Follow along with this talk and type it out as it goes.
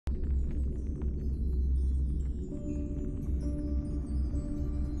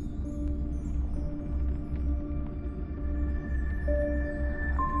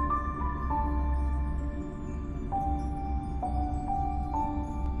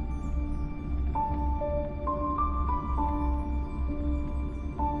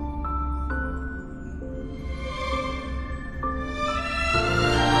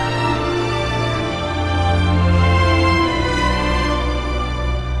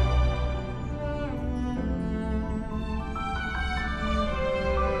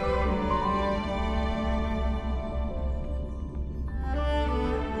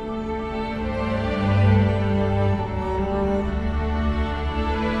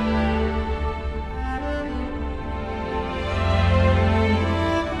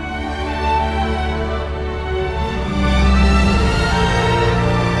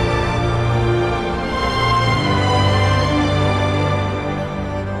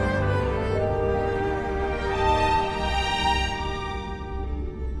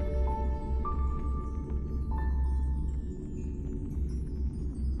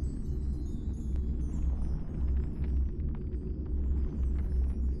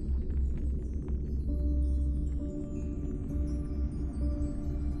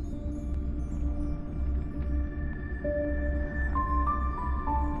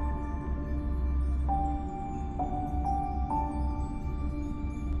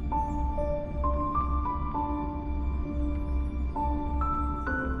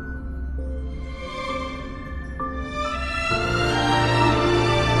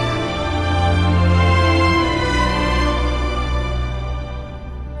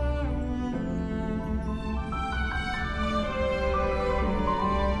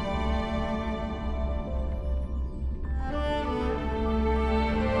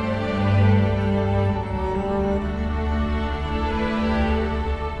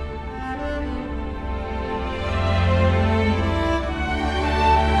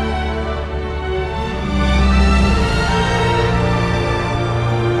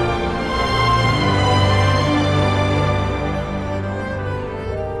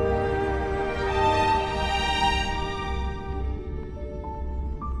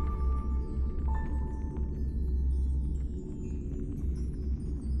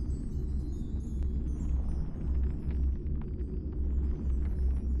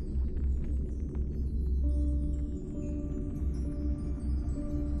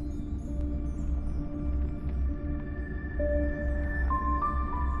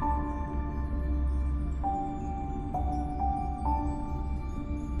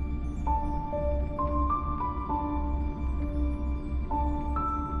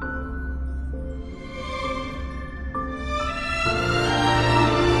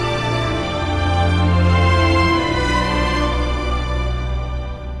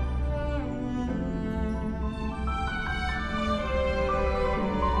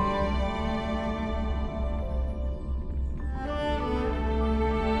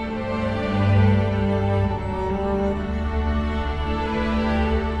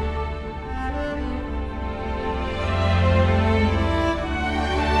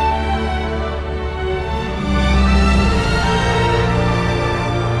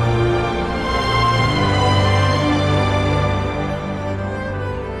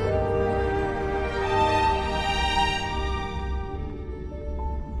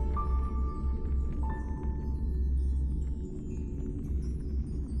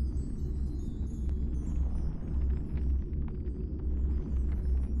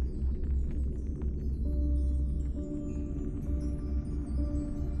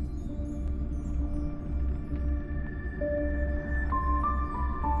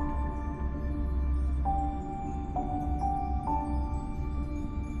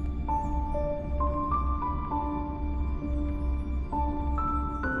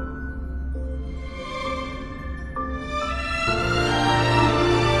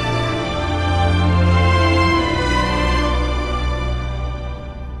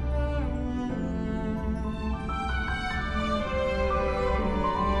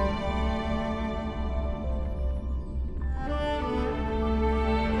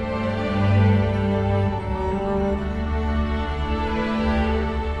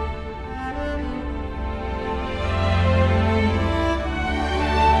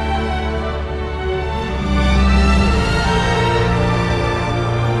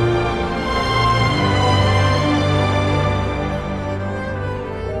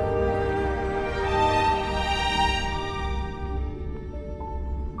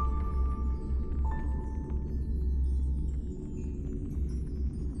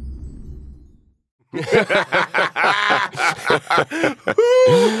I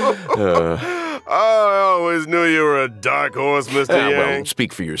always knew you were a dark horse, Mr. Yang. Well,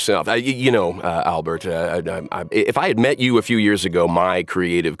 speak for yourself. Albert, if I had met you a few years ago, my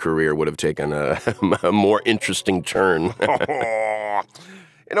creative career would have taken a more interesting turn.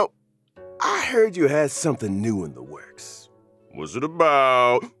 I heard you had something new in the works. What's it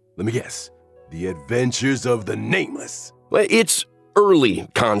about? Let me guess. The Adventures of the Nameless. Well, it's early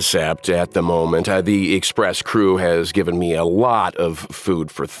concept at the moment. The Express crew has given me a lot of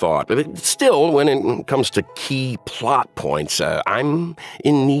food for thought. But still, when it comes to key plot points, I'm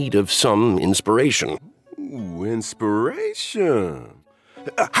in need of some inspiration. Ooh, inspiration.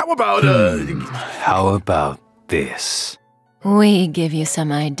 How about, How about this? We give you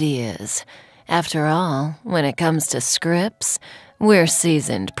some ideas. After all, when it comes to scripts, we're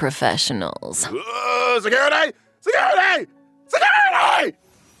seasoned professionals. Security! Security! Security!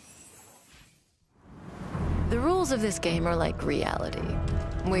 The rules of this game are like reality.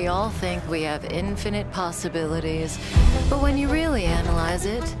 We all think we have infinite possibilities, but when you really analyze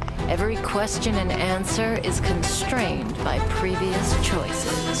it, every question and answer is constrained by previous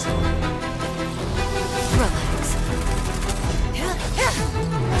choices. Relax.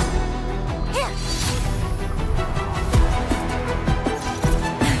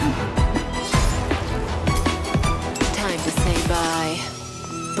 Time to say bye.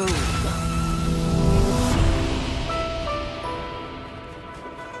 Boom.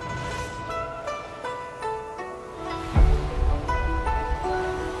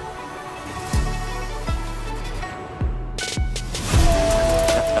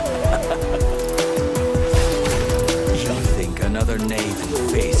 Another knave in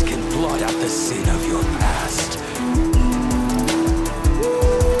face can blot out the sin of your past.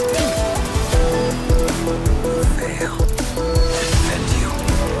 Fail. Defend you.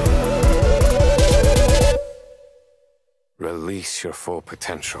 Release your full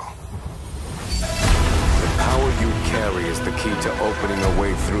potential. The power you carry is the key to opening a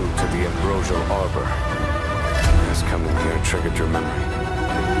way through to the ambrosial arbor. Has coming here triggered your memory.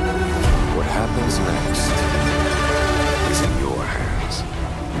 What happens next is in your hands.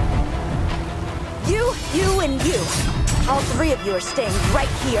 You, and you. All three of you are staying right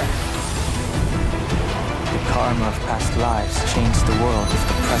here. The karma of past lives changed the world of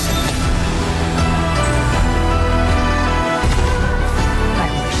the present. I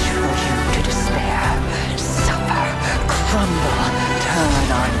wish for you to despair, suffer, crumble, turn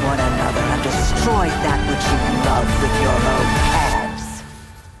on one another, and destroy that which you love with your own hands.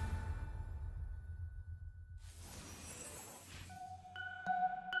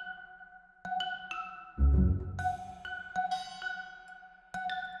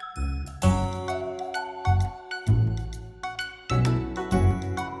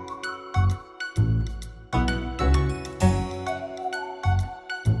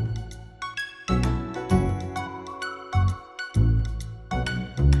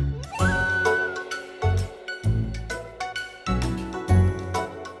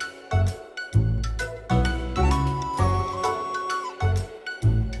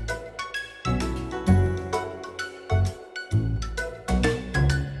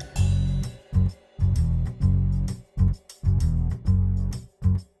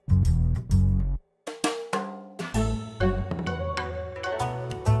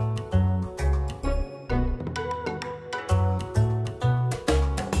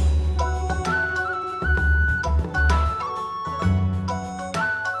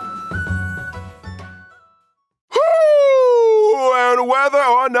 Whether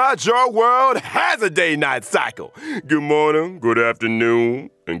or not your world has a day-night cycle. Good morning, good afternoon,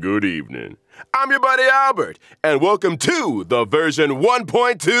 and good evening. I'm your buddy Albert, and welcome to the version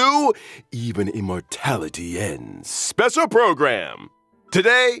 1.2 Even Immortality Ends special program.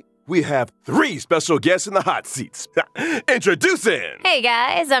 Today, we have 3 special guests in the hot seats. Introducing! Hey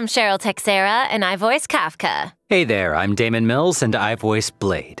guys, I'm Cheryl Texera, and I voice Kafka. Hey there, I'm Damon Mills, and I voice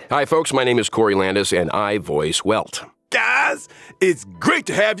Blade. Hi, folks. My name is Corey Landis, and I voice Welt. Guys, it's great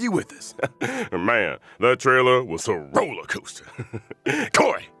to have you with us. Man, that trailer was a roller coaster.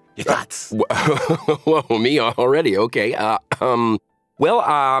 Corey, your thoughts? Whoa, me already? Okay.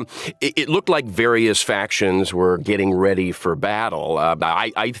 It looked like various factions were getting ready for battle.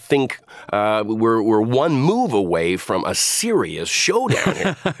 I think we're one move away from a serious showdown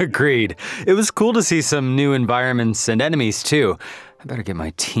here. Agreed. It was cool to see some new environments and enemies, too. I better get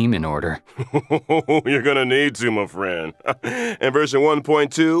my team in order. You're gonna need to, my friend. In version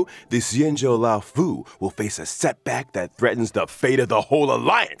 1.2, the Xianzhou Lao Fu will face a setback that threatens the fate of the whole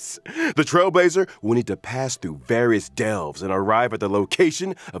alliance. The Trailblazer will need to pass through various delves and arrive at the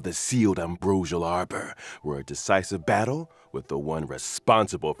location of the sealed Ambrosial Arbor, where a decisive battle with the one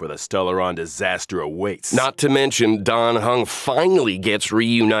responsible for the Stellaron disaster awaits. Not to mention, Dan Heng finally gets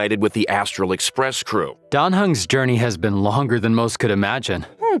reunited with the Astral Express crew. Dan Heng's journey has been longer than most could imagine.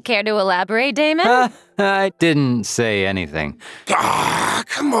 Care to elaborate, Damon? I didn't say anything.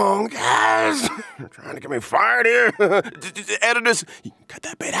 Come on, guys. You're trying to get me fired here. Editors, you can cut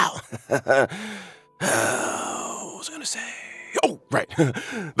that bit out. What was I gonna say? Oh, right.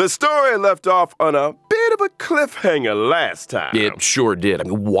 The story left off on a bit of a cliffhanger last time. It sure did. I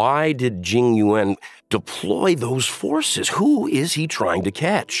mean, why did Jing Yuan deploy those forces? Who is he trying to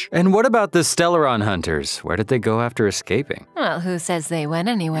catch? And what about the Stellaron hunters? Where did they go after escaping? Well, who says they went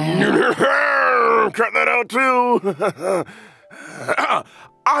anywhere? Cut that out, too.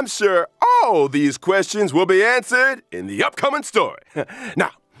 I'm sure all these questions will be answered in the upcoming story.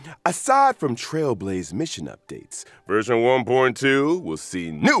 Now, aside from Trailblaze mission updates, version 1.2 will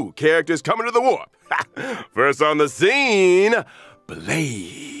see new characters coming to the warp. First on the scene,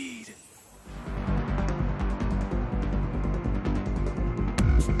 Blade.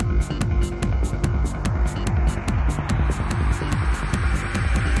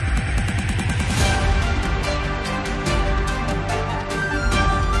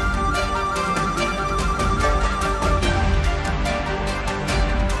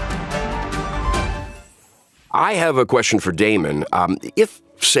 I have a question for Damon. If,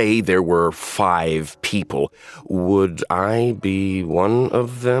 say, there were 5 people, would I be one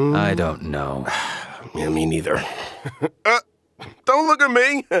of them? I don't know. Yeah, me neither. Don't look at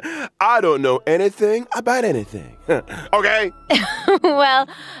me. I don't know anything about anything. Okay? Well,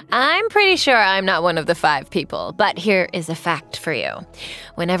 I'm pretty sure I'm not one of the 5 people, but here is a fact for you.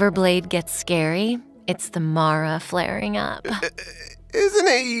 Whenever Blade gets scary, it's the Mara flaring up. Isn't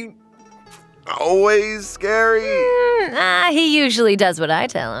he always scary? He usually does what I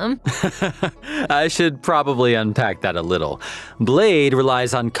tell him. I should probably unpack that a little. Blade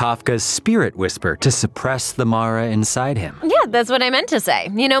relies on Kafka's spirit whisper to suppress the Mara inside him. Yeah, that's what I meant to say.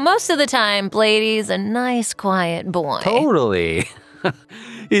 You know, most of the time, Bladey's a nice, quiet boy. Totally.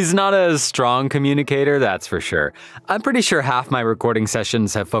 He's not a strong communicator, that's for sure. I'm pretty sure half my recording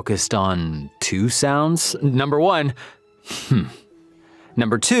sessions have focused on 2 sounds. Number 1,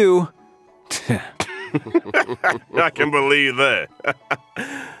 Number 2, I can believe that.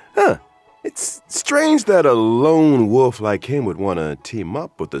 It's strange that a lone wolf like him would want to team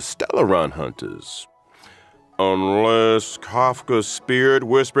up with the Stellaron hunters. Unless Kafka's spirit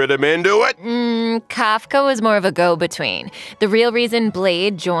whispered him into it? Kafka was more of a go-between. The real reason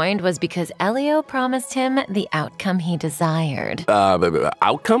Blade joined was because Elio promised him the outcome he desired.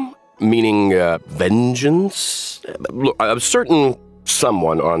 Outcome? Meaning vengeance? Look, a certain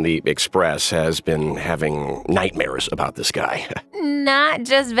someone on the Express has been having nightmares about this guy. Not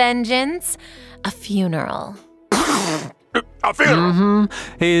just vengeance, a funeral. A funeral?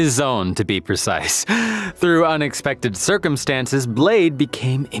 His own, to be precise. Through unexpected circumstances, Blade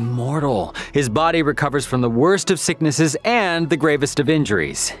became immortal. His body recovers from the worst of sicknesses and the gravest of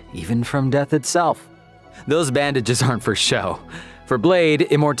injuries, even from death itself. Those bandages aren't for show. For Blade,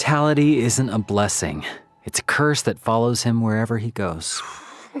 immortality isn't a blessing. It's a curse that follows him wherever he goes.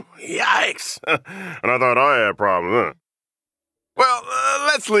 Yikes. And I thought I had problems, huh? Well,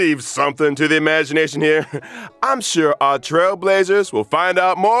 let's leave something to the imagination here. I'm sure our Trailblazers will find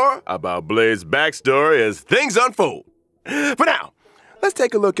out more about Blade's backstory as things unfold. For now, let's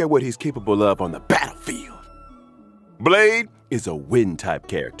take a look at what he's capable of on the battlefield. Blade is a wind-type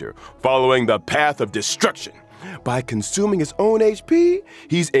character, following the path of destruction. By consuming his own HP,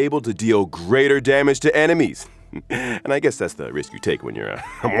 he's able to deal greater damage to enemies. And I guess that's the risk you take when you're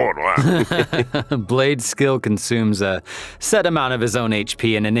immortal. Blade's skill consumes a set amount of his own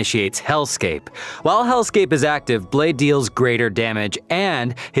HP and initiates Hellscape. While Hellscape is active, Blade deals greater damage,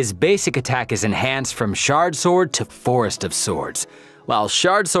 and his basic attack is enhanced from Shard Sword to Forest of Swords. While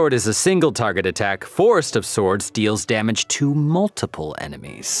Shard Sword is a single target attack, Forest of Swords deals damage to multiple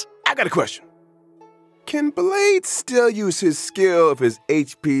enemies. I got a question. Can Blade still use his skill if his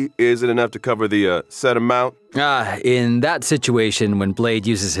HP isn't enough to cover the set amount? In that situation, when Blade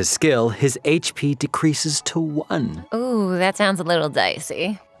uses his skill, his HP decreases to 1. Ooh, that sounds a little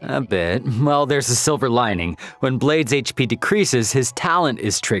dicey. A bit. Well, there's a silver lining. When Blade's HP decreases, his talent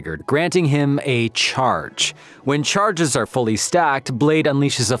is triggered, granting him a charge. When charges are fully stacked, Blade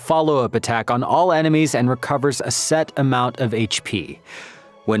unleashes a follow-up attack on all enemies and recovers a set amount of HP.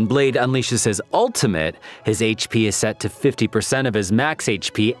 When Blade unleashes his ultimate, his HP is set to 50% of his max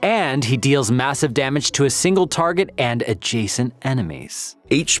HP, and he deals massive damage to a single target and adjacent enemies.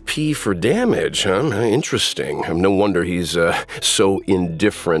 HP for damage, huh? Interesting. No wonder he's so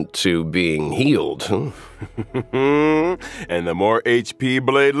indifferent to being healed. And the more HP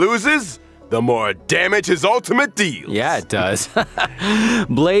Blade loses, the more damage his ultimate deals. Yeah, it does.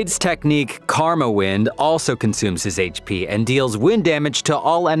 Blade's technique, Karma Wind, also consumes his HP and deals wind damage to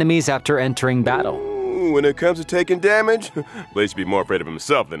all enemies after entering battle. When it comes to taking damage, Blade should be more afraid of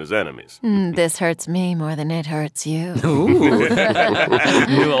himself than his enemies. This hurts me more than it hurts you. Ooh.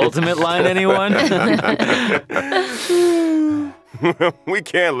 New ultimate line, anyone? We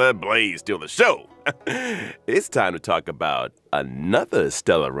can't let Blade steal the show. It's time to talk about another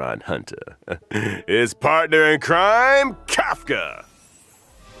Stellaron hunter. His partner in crime, Kafka.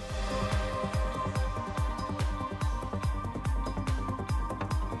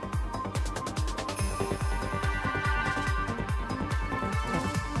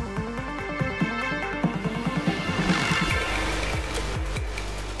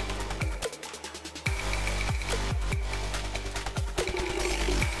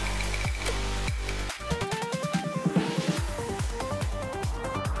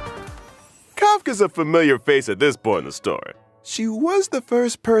 Kafka's a familiar face at this point in the story. She was the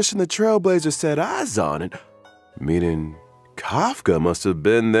first person the Trailblazer set eyes on, and meaning Kafka must have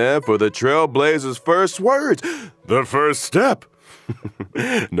been there for the Trailblazer's first words, the first step.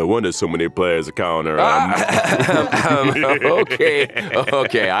 No wonder so many players are calling her.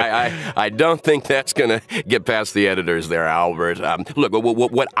 Okay. I don't think that's gonna get past the editors there, Albert. Look,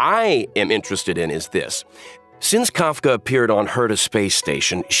 what I am interested in is this. Since Kafka appeared on Herta Space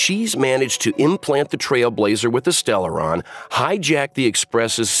Station, she's managed to implant the Trailblazer with the Stellaron, hijack the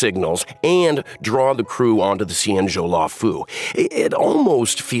Express's signals, and draw the crew onto the Cienjo La Fu. It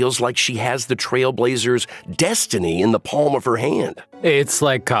almost feels like she has the Trailblazer's destiny in the palm of her hand. It's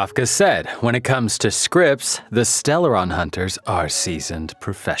like Kafka said, when it comes to scripts, the Stellaron hunters are seasoned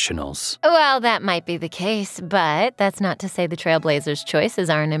professionals. Well, that might be the case, but that's not to say the Trailblazers' choices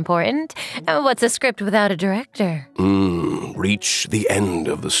aren't important. What's a script without a director? Reach the end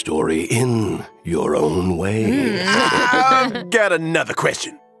of the story in your own way. I've got another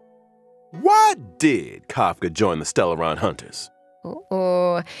question. Why did Kafka join the Stellaron Hunters?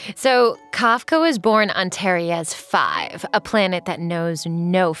 Ooh. So Kafka was born on Terias 5, a planet that knows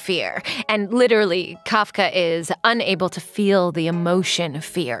no fear. And literally, Kafka is unable to feel the emotion of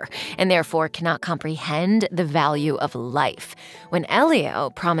fear, and therefore cannot comprehend the value of life. When Elio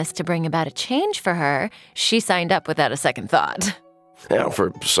promised to bring about a change for her, she signed up without a second thought. Now,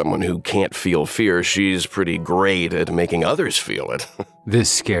 for someone who can't feel fear, she's pretty great at making others feel it.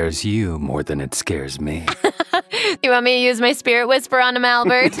 This scares you more than it scares me. You want me to use my spirit whisper on him,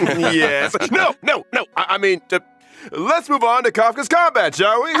 Albert? Yes. No. I mean, let's move on to Kafka's combat,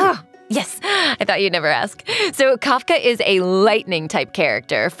 shall we? Oh, yes. I thought you'd never ask. So Kafka is a lightning-type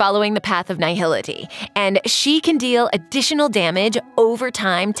character following the path of nihility, and she can deal additional damage over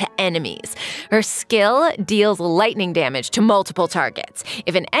time to enemies. Her skill deals lightning damage to multiple targets.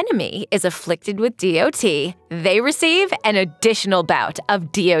 If an enemy is afflicted with DOT, they receive an additional bout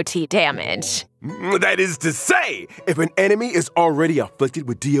of DOT damage. That is to say, if an enemy is already afflicted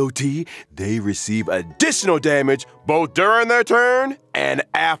with DOT, they receive additional damage both during their turn and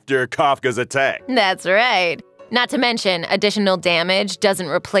after Kafka's attack. That's right. Not to mention, additional damage doesn't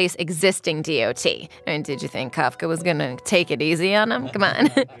replace existing DOT. I mean, did you think Kafka was gonna take it easy on him? Come on.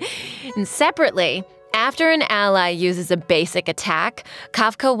 And separately, after an ally uses a basic attack,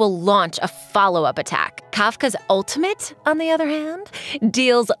 Kafka will launch a follow-up attack. Kafka's ultimate, on the other hand,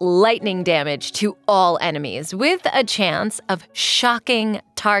 deals lightning damage to all enemies with a chance of shocking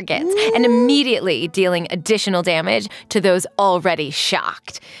targets and immediately dealing additional damage to those already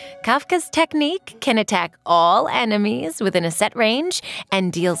shocked. Kafka's technique can attack all enemies within a set range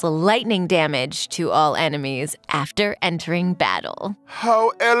and deals lightning damage to all enemies after entering battle.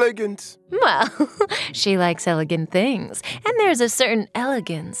 How elegant. Well, she likes elegant things, and there's a certain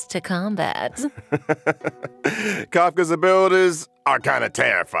elegance to combat. Kafka's abilities are kind of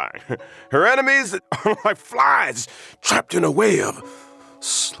terrifying. Her enemies are like flies trapped in a web,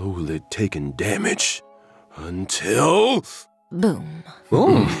 slowly taking damage until... Boom.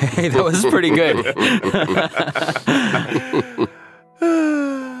 Ooh, hey, that was pretty good.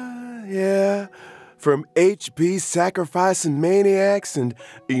 Yeah, From HP sacrificing maniacs and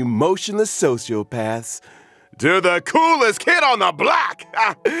emotionless sociopaths to the coolest kid on the block,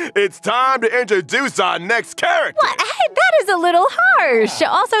 it's time to introduce our next character. What? Hey, that is a little harsh.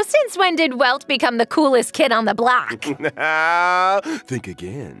 Also, since when did Welt become the coolest kid on the block? Think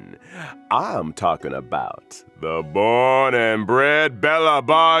again. I'm talking about the born and bred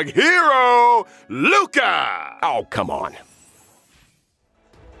Bellabog hero, Luca! Oh, come on.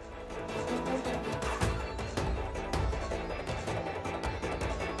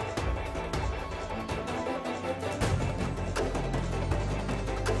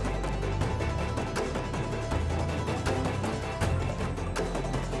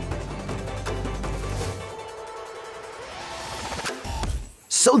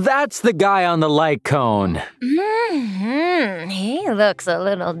 So that's the guy on the light cone. He looks a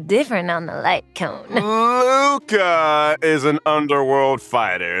little different on the light cone. Luca is an underworld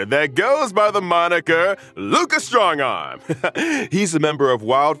fighter that goes by the moniker Luca Strongarm. He's a member of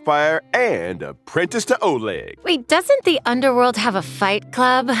Wildfire and apprentice to Oleg. Wait, doesn't the underworld have a fight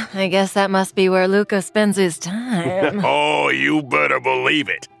club? I guess that must be where Luca spends his time. Oh, you better believe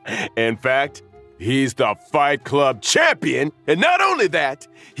it. In fact, he's the Fight Club champion, and not only that,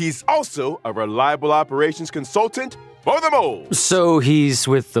 he's also a reliable operations consultant for the moles. So he's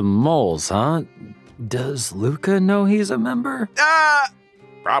with the moles, huh? Does Luca know he's a member?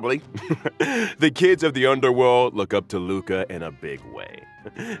 Probably. The kids of the underworld look up to Luca in a big way.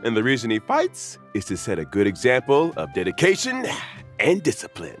 And the reason he fights is to set a good example of dedication and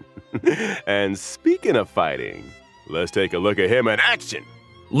discipline. And speaking of fighting, let's take a look at him in action.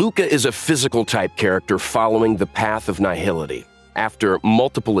 Luca is a physical type character following the path of nihility. After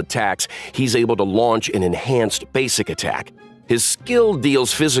multiple attacks, he's able to launch an enhanced basic attack. His skill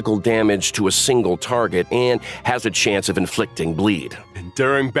deals physical damage to a single target and has a chance of inflicting bleed. And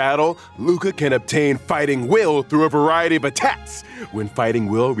during battle, Luca can obtain Fighting Will through a variety of attacks. When Fighting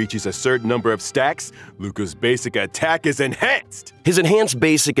Will reaches a certain number of stacks, Luca's basic attack is enhanced. His enhanced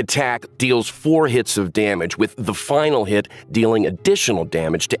basic attack deals 4 hits of damage, with the final hit dealing additional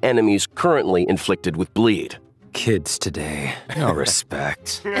damage to enemies currently inflicted with bleed. Kids today, no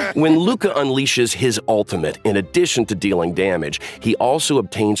respect. When Luca unleashes his ultimate, in addition to dealing damage, he also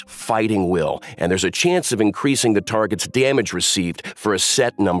obtains Fighting Will, and there's a chance of increasing the target's damage received for a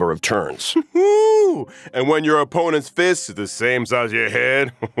set number of turns. And when your opponent's fist is the same size as your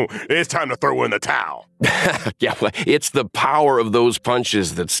head, it's time to throw in the towel. Yeah, it's the power of those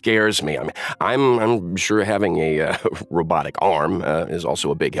punches that scares me. I mean, I'm sure having a robotic arm is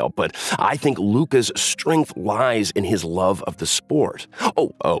also a big help, but I think Luca's strength lies in his love of the sport.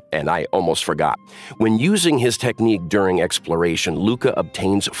 Oh, and I almost forgot. When using his technique during exploration, Luca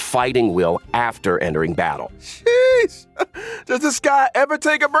obtains Fighting Will after entering battle. Jeez! Does this guy ever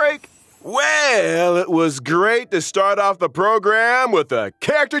take a break? Well, it was great to start off the program with a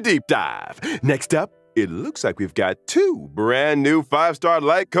character deep dive. Next up, it looks like we've got 2 brand new 5-star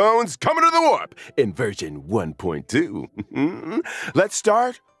light cones coming to the warp in version 1.2. Let's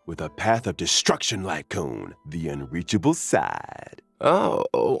start with a Path of Destruction light cone, the unreachable side. Oh,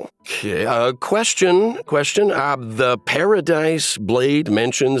 okay. Question. The Paradise Blade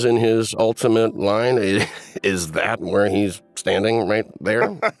mentions in his ultimate line, is that where he's standing right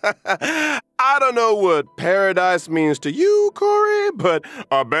there? I don't know what paradise means to you, Corey, but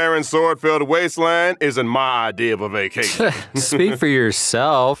a barren sword-filled wasteland isn't my idea of a vacation. Speak for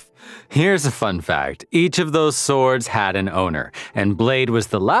yourself. Here's a fun fact. Each of those swords had an owner, and Blade was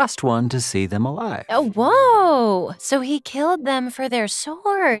the last one to see them alive. Oh, whoa! So he killed them for their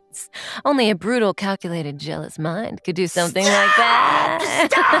swords. Only a brutal, calculated, jealous mind could do something like that.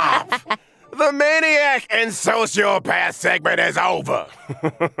 Stop! The maniac and sociopath segment is over.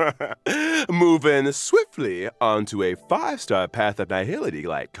 Moving swiftly onto a 5-star Path of Nihility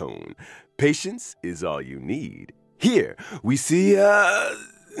light cone. Patience is all you need. Here we see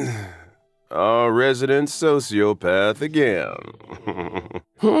our resident sociopath again.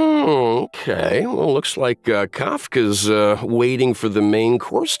 Okay. Well, looks like Kafka's waiting for the main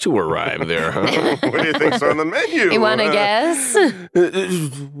course to arrive there, huh? What do you think's on the menu? You want to guess?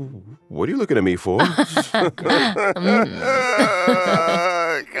 What are you looking at me for?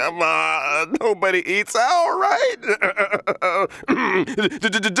 Come on, nobody eats out, right?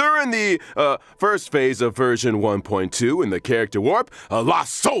 During the first phase of version 1.2 in the character warp,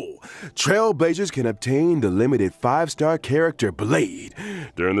 Lost Soul, Trailblazers can obtain the limited 5-star character Blade.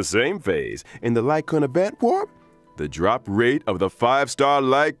 During the same phase, in the Lycon event warp, the drop rate of the 5-star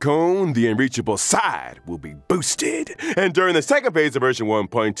light cone, the unreachable side, will be boosted. And during the second phase of version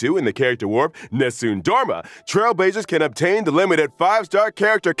 1.2 in the character warp, Nessun Dorma, Trailblazers can obtain the limited 5-star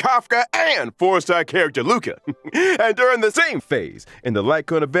character Kafka and 4-star character Luca. And during the same phase, in the light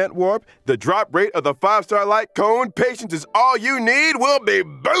cone event warp, the drop rate of the 5-star light cone, patience is all you need, will be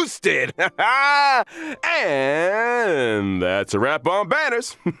boosted. And that's a wrap on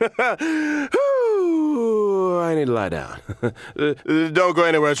banners. Whew, I need to lie down. Don't go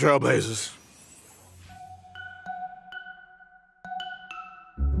anywhere, Trailblazers.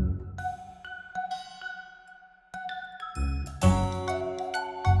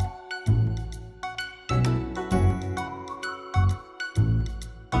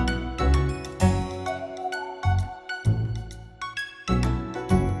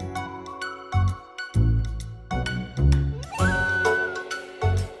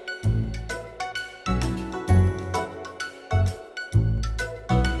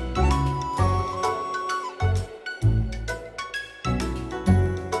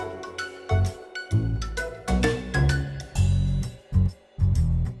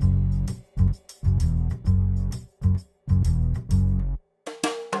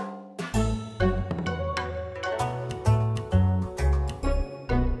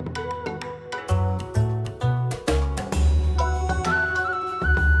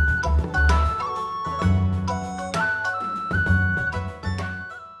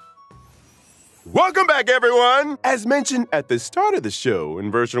 Welcome back, everyone! As mentioned at the start of the show in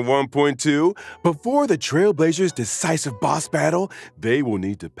version 1.2, before the Trailblazers' decisive boss battle, they will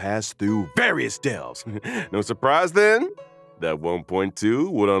need to pass through various delves. No surprise then, that 1.2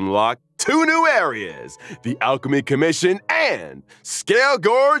 would unlock 2 new areas, the Alchemy Commission and Scale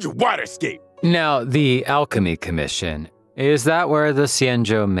Gorge Waterscape. Now, the Alchemy Commission, is that where the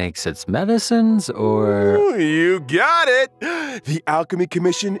Xianzhou makes its medicines, or...? Ooh, you got it! The Alchemy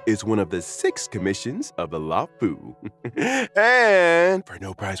Commission is one of the 6 commissions of the Lafu. And, for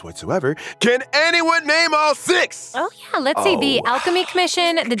no prize whatsoever, can anyone name all 6? Oh, yeah, let's see. The Alchemy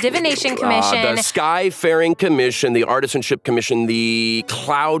Commission, the Divination Commission. The Skyfaring Commission, the Artisanship Commission, the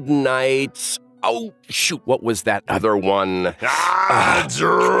Cloud Knights. Oh, shoot, what was that other one?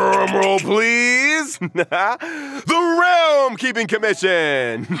 Drum roll, please. The Realm Keeping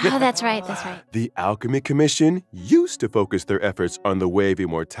Commission. Oh, that's right, that's right. The Alchemy Commission used to focus their efforts on the way of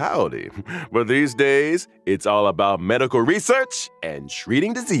immortality, but these days, it's all about medical research and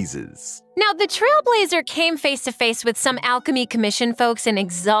treating diseases. Now, the Trailblazer came face to face with some Alchemy Commission folks in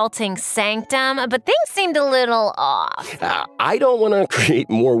Exalting Sanctum, but things seemed a little off. I don't want to create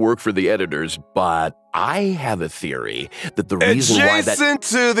more work for the editors, but I have a theory that the reason why that— Adjacent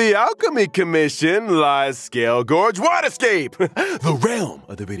to the Alchemy Commission lies Scale Gorge Waterscape, the realm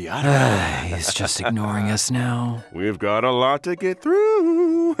of the videographer. He's just ignoring us now. We've got a lot to get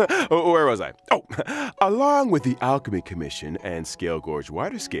through. Where was I? Oh, along with the Alchemy Commission and Scale Gorge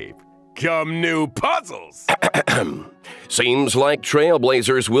Waterscape, come new puzzles. Seems like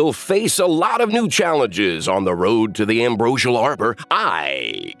Trailblazers will face a lot of new challenges on the road to the Ambrosial Arbor.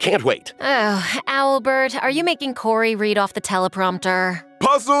 I can't wait. Oh, Albert, are you making Corey read off the teleprompter?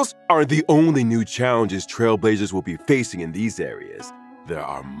 Puzzles aren't the only new challenges Trailblazers will be facing in these areas. There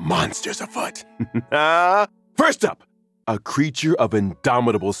are monsters afoot. First up, a creature of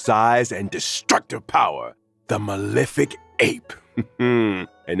indomitable size and destructive power, the Malefic Ape. And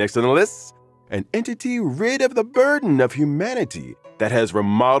next on the list, an entity rid of the burden of humanity that has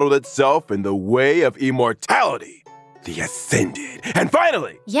remodeled itself in the way of immortality, the Ascended. And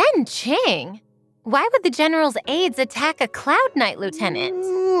finally, Yen Qing? Why would the General's aides attack a Cloud Knight lieutenant?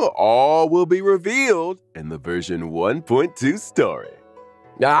 All will be revealed in the version 1.2 story.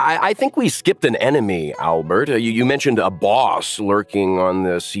 I think we skipped an enemy, Albert. You mentioned a boss lurking on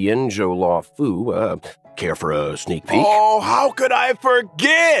the Xianzhou Lafu. Care for a sneak peek? Oh, how could I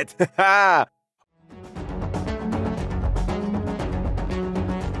forget?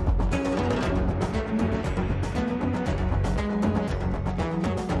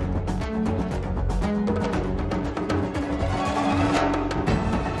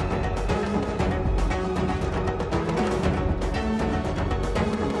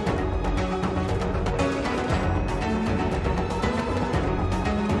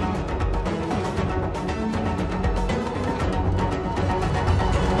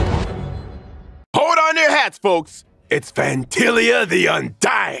 Folks, it's Fantilia the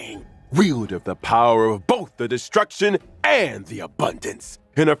Undying, wielder of the power of both the destruction and the abundance.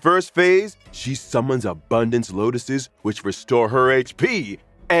 In her first phase, she summons abundance lotuses which restore her HP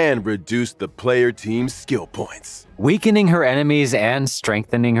and reduce the player team's skill points. Weakening her enemies and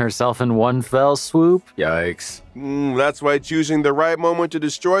strengthening herself in one fell swoop? Yikes. That's why choosing the right moment to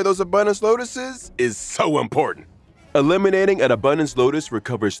destroy those Abundance Lotuses is so important. Eliminating an Abundance Lotus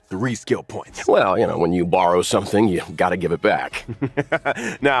recovers 3 skill points. Well, when you borrow something, you gotta give it back.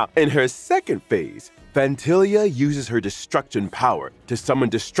 Now, in her second phase, Phantilia uses her Destruction power to summon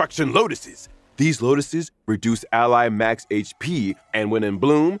Destruction Lotuses. These Lotuses reduce ally max HP and, when in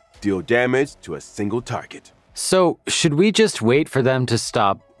bloom, deal damage to a single target. So, should we just wait for them to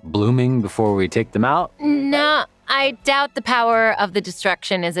stop blooming before we take them out? No, I doubt the power of the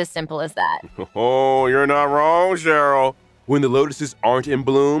destruction is as simple as that. Oh, you're not wrong, Cheryl. When the Lotuses aren't in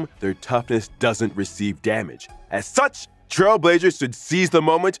bloom, their toughness doesn't receive damage. As such, Trailblazers should seize the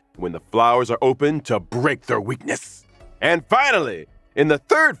moment when the flowers are open to break their weakness. And finally, in the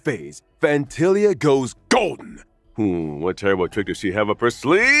third phase, Phantilia goes golden. What terrible trick does she have up her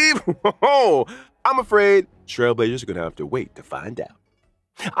sleeve? I'm afraid Trailblazers are gonna have to wait to find out.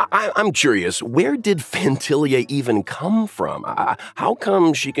 I'm curious, where did Phantilia even come from? How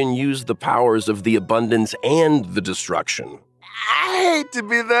come she can use the powers of the abundance and the destruction? I hate to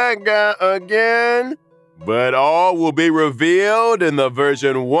be that guy again, but all will be revealed in the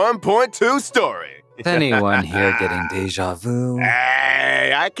version 1.2 story. Is anyone here getting deja vu?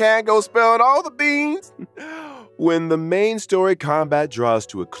 Hey, I can't go spilling all the beans. When the main story combat draws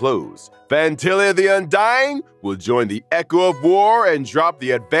to a close, Phantilia the Undying will join the Echo of War and drop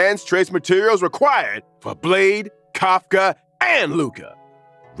the advanced trace materials required for Blade, Kafka, and Luca.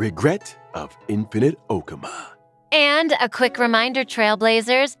 Regret of Infinite Okuma. And a quick reminder,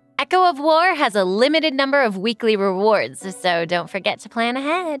 Trailblazers, Echo of War has a limited number of weekly rewards, so don't forget to plan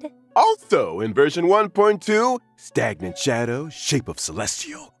ahead. Also, in version 1.2, Stagnant Shadow, Shape of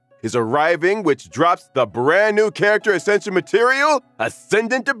Celestial, is arriving, which drops the brand new character Ascension material,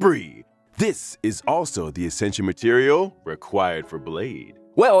 Ascendant Debris. This is also the Ascension material required for Blade.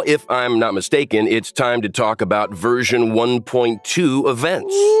 Well, if I'm not mistaken, it's time to talk about version 1.2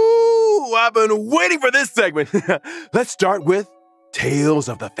 events. Ooh, I've been waiting for this segment. Let's start with Tales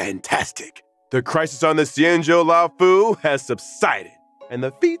of the Fantastic. The crisis on the Xianzhou Laofu has subsided, and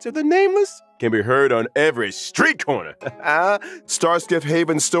the feats of the Nameless can be heard on every street corner. Starskiff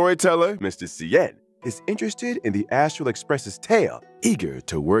Haven storyteller, Mr. Cien, is interested in the Astral Express's tale, eager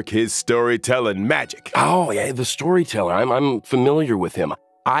to work his storytelling magic. Oh, yeah, the storyteller. I'm familiar with him.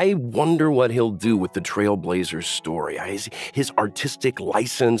 I wonder what he'll do with the Trailblazers story. His artistic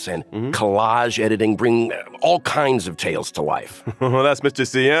license and collage editing bring all kinds of tales to life. Well, that's Mr.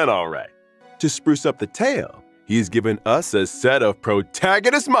 Cien, all right. To spruce up the tale, he's given us a set of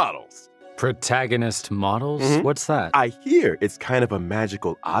protagonist models. Protagonist models? What's that? I hear it's kind of a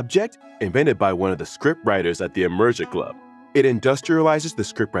magical object invented by one of the scriptwriters at the Immersion Club. It industrializes the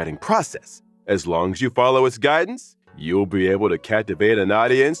scriptwriting process. As long as you follow its guidance, you'll be able to captivate an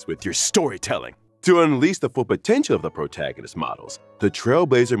audience with your storytelling. To unleash the full potential of the protagonist models, the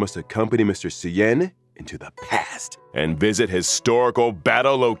Trailblazer must accompany Mr. Cien into the past and visit historical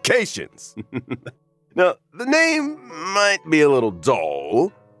battle locations. Now, the name might be a little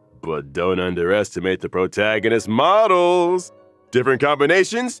dull, but don't underestimate the protagonist models. Different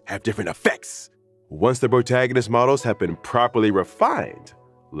combinations have different effects. Once the protagonist models have been properly refined,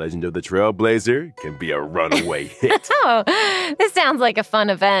 Legend of the Trailblazer can be a runaway hit. Oh, this sounds like a fun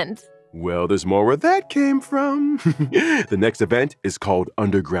event. Well, there's more where that came from. The next event is called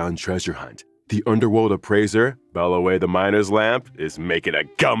Underground Treasure Hunt. The underworld appraiser, Bellaway the Miner's Lamp, is making a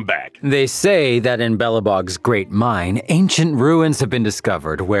comeback. They say that in Belobog's great mine, ancient ruins have been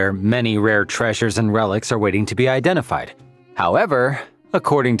discovered where many rare treasures and relics are waiting to be identified. However,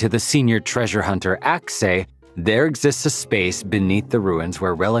 according to the senior treasure hunter Axe, there exists a space beneath the ruins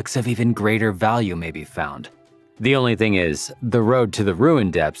where relics of even greater value may be found. The only thing is, the road to the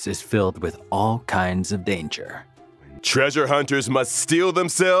ruin depths is filled with all kinds of danger. Treasure hunters must steel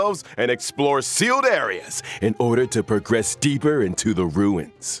themselves and explore sealed areas in order to progress deeper into the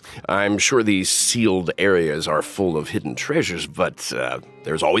ruins. I'm sure these sealed areas are full of hidden treasures, but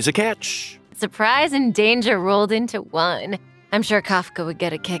there's always a catch. Surprise and danger rolled into one. I'm sure Kafka would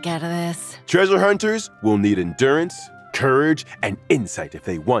get a kick out of this. Treasure hunters will need endurance, courage, and insight if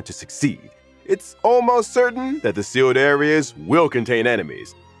they want to succeed. It's almost certain that the sealed areas will contain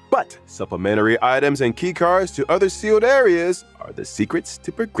enemies, but supplementary items and keycards to other sealed areas are the secrets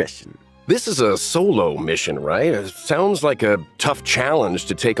to progression. This is a solo mission, right? It sounds like a tough challenge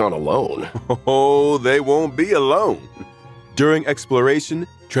to take on alone. Oh, they won't be alone. During exploration,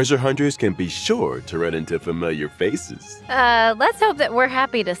 treasure hunters can be sure to run into familiar faces. Let's hope that we're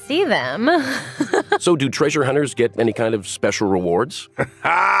happy to see them. So do treasure hunters get any kind of special rewards?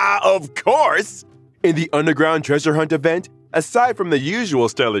 Of course! In the Underground Treasure Hunt event, aside from the usual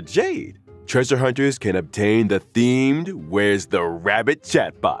Stellar Jade, treasure hunters can obtain the themed Where's the Rabbit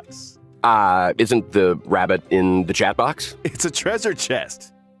chat box. Isn't the rabbit in the chat box? It's a treasure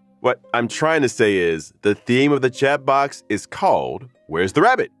chest. What I'm trying to say is the theme of the chat box is called Where's the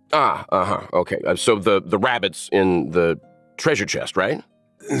Rabbit? Okay. So the rabbit's in the treasure chest, right?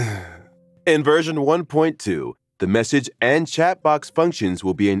 In version 1.2, the message and chat box functions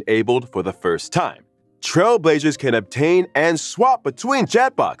will be enabled for the first time. Trailblazers can obtain and swap between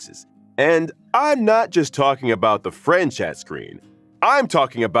chat boxes. And I'm not just talking about the friend chat screen. I'm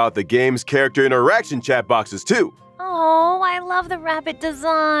talking about the game's character interaction chat boxes too. Oh, I love the rabbit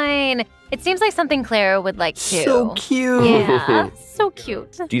design. It seems like something Clara would like too. So cute. Yeah, so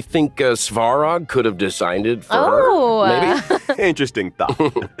cute. Do you think Svarog could have designed it for her? Maybe? Interesting thought.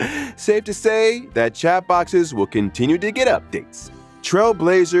 Safe to say that chat boxes will continue to get updates.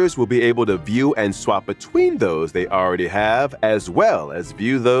 Trailblazers will be able to view and swap between those they already have, as well as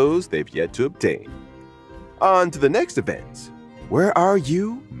view those they've yet to obtain. On to the next event. Where are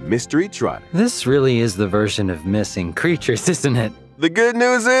you, Mystery Trotter? This really is the version of missing creatures, isn't it? The good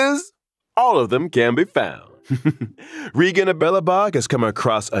news is, all of them can be found. Regan of Bellabog has come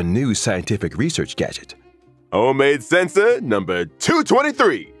across a new scientific research gadget. Homemade sensor number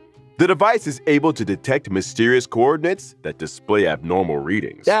 223. The device is able to detect mysterious coordinates that display abnormal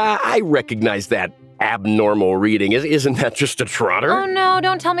readings. I recognize that abnormal reading. Isn't that just a trotter? Oh no,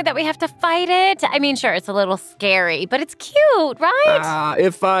 don't tell me that we have to fight it. I mean, sure, it's a little scary, but it's cute, right?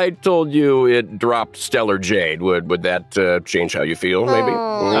 If I told you it dropped Stellar Jade, would that change how you feel, maybe?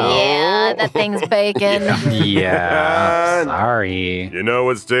 Yeah, that thing's bacon. Yeah, sorry. You know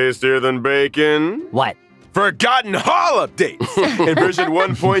what's tastier than bacon? What? Forgotten Hall updates! In version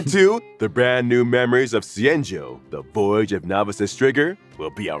 1.2, the brand new memories of Cienjo, the Voyage of Novice Striga, will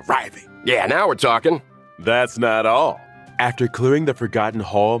be arriving. Yeah, now we're talking. That's not all. After clearing the Forgotten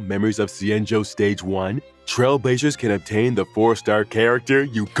Hall Memories of Cienjo Stage 1, Trailblazers can obtain the 4-star character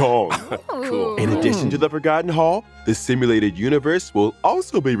Yukong. Cool. In addition to the Forgotten Hall, the simulated universe will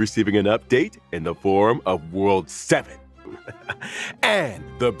also be receiving an update in the form of World 7. And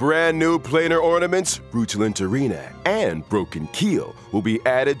the brand new planar ornaments, Rutilant Arena and Broken Keel, will be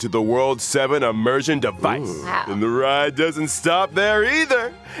added to the World 7 immersion device. Wow. And the ride doesn't stop there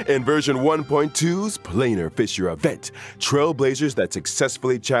either. In version 1.2's Planar Fissure event, Trailblazers that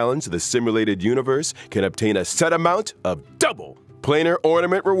successfully challenge the simulated universe can obtain a set amount of double planar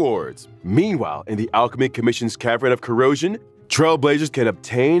ornament rewards. Meanwhile, in the Alchemy Commission's Cavern of Corrosion, Trailblazers can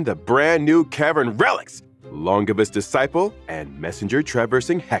obtain the brand new Cavern Relics, Longibus Disciple, and Messenger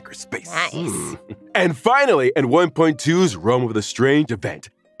Traversing Hackerspace. Nice. And finally, in 1.2's Realm of the Strange event,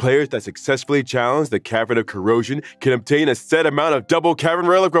 players that successfully challenge the Cavern of Corrosion can obtain a set amount of double Cavern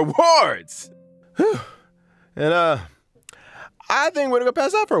Relic rewards. And, I think we're gonna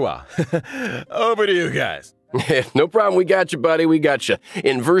pass out for a while. Over to you guys. No problem. We got you, buddy. We got you.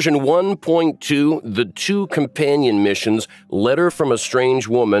 In version 1.2, the 2 companion missions, Letter from a Strange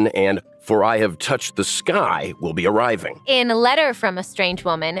Woman and For I Have Touched the Sky, will be arriving. In a letter from a strange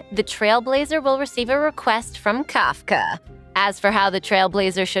woman, the Trailblazer will receive a request from Kafka. As for how the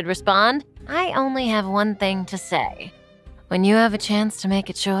Trailblazer should respond, I only have one thing to say. When you have a chance to make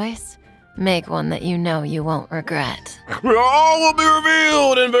a choice, make one that you know you won't regret. All will be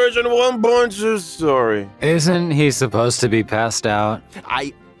revealed in version 1.2. Sorry. Isn't he supposed to be passed out?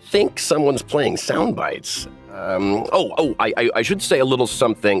 I think someone's playing sound bites. I should say a little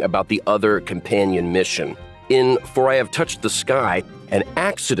something about the other companion mission. In For I Have Touched the Sky, an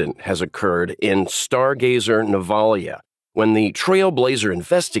accident has occurred in Stargazer Navalia. When the Trailblazer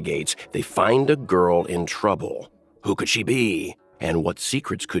investigates, they find a girl in trouble. Who could she be? And what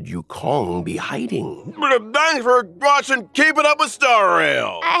secrets could Yukong be hiding? Thanks for watching Keep It Up with Star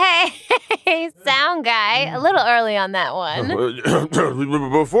Rail. Hey, sound guy, a little early on that one.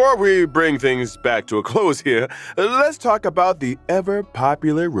 Before we bring things back to a close here, let's talk about the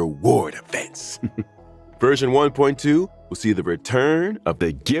ever-popular reward events. Version 1.2 will see the return of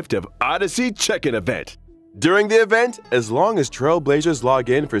the Gift of Odyssey check-in event. During the event, as long as Trailblazers log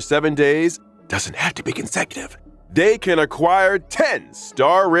in for 7 days, doesn't have to be consecutive, they can acquire 10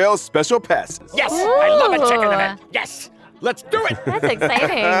 Star Rail special passes. Yes! I love a check-in event! Yes! Let's do it! That's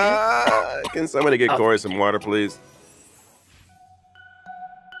exciting. Can somebody get Corey some water, please?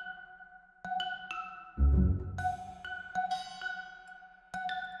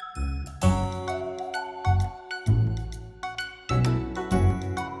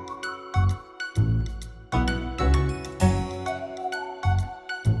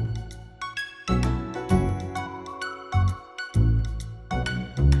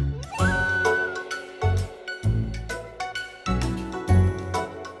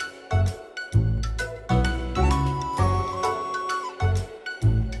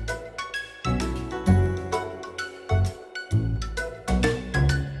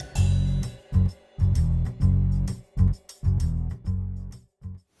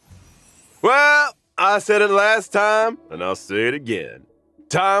 Well, I said it last time, and I'll say it again.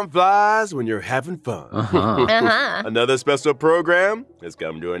 Time flies when you're having fun. Another special program has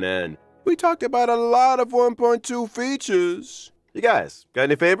come to an end. We talked about a lot of 1.2 features. You guys, got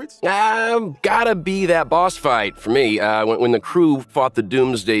any favorites? Gotta be that boss fight for me. When the crew fought the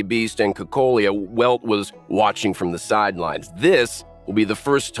Doomsday Beast and Cocolia, Welt was watching from the sidelines. This will be the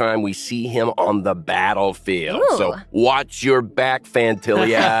first time we see him on the battlefield. Ooh. So watch your back,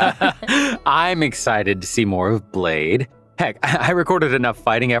 Fantilia. I'm excited to see more of Blade. Heck, I recorded enough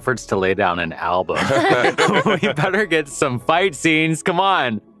fighting efforts to lay down an album. We better get some fight scenes, come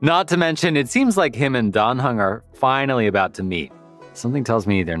on. Not to mention, it seems like him and Dan Heng are finally about to meet. Something tells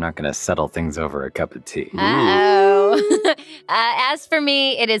me they're not gonna settle things over a cup of tea. Uh-oh. As for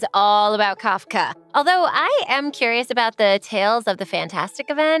me, it is all about Kafka. Although I am curious about the Tales of the Fantastic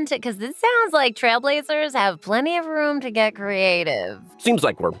event, because this sounds like Trailblazers have plenty of room to get creative. Seems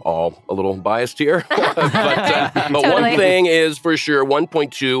like we're all a little biased here. but Totally. one thing is for sure,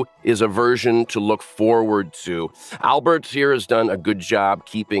 1.2 is a version to look forward to. Albert here has done a good job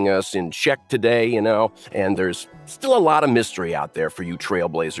keeping us in check today, you know, and there's still a lot of mystery out there for you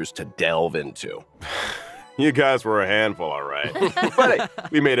Trailblazers to delve into. You guys were a handful, all right. But hey,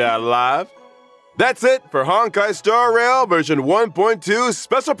 we made it out alive. That's it for Honkai Star Rail version 1.2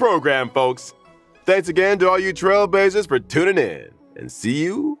 special program, folks. Thanks again to all you Trailblazers for tuning in, and see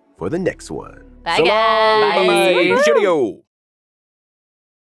you for the next one. Bye, So long. guys. Bye-bye. Cheerio.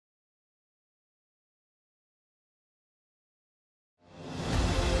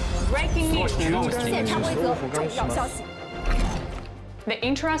 The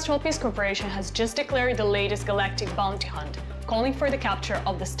Interastral Peace Corporation has just declared the latest galactic bounty hunt, calling for the capture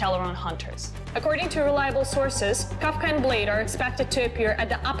of the Stellaron Hunters. According to reliable sources, Kafka and Blade are expected to appear at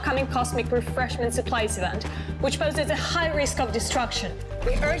the upcoming Cosmic Refreshment Supplies event, which poses a high risk of destruction.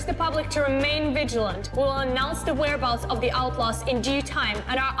 We urge the public to remain vigilant. We will announce the whereabouts of the outlaws in due time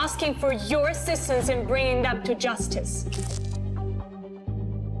and are asking for your assistance in bringing them to justice.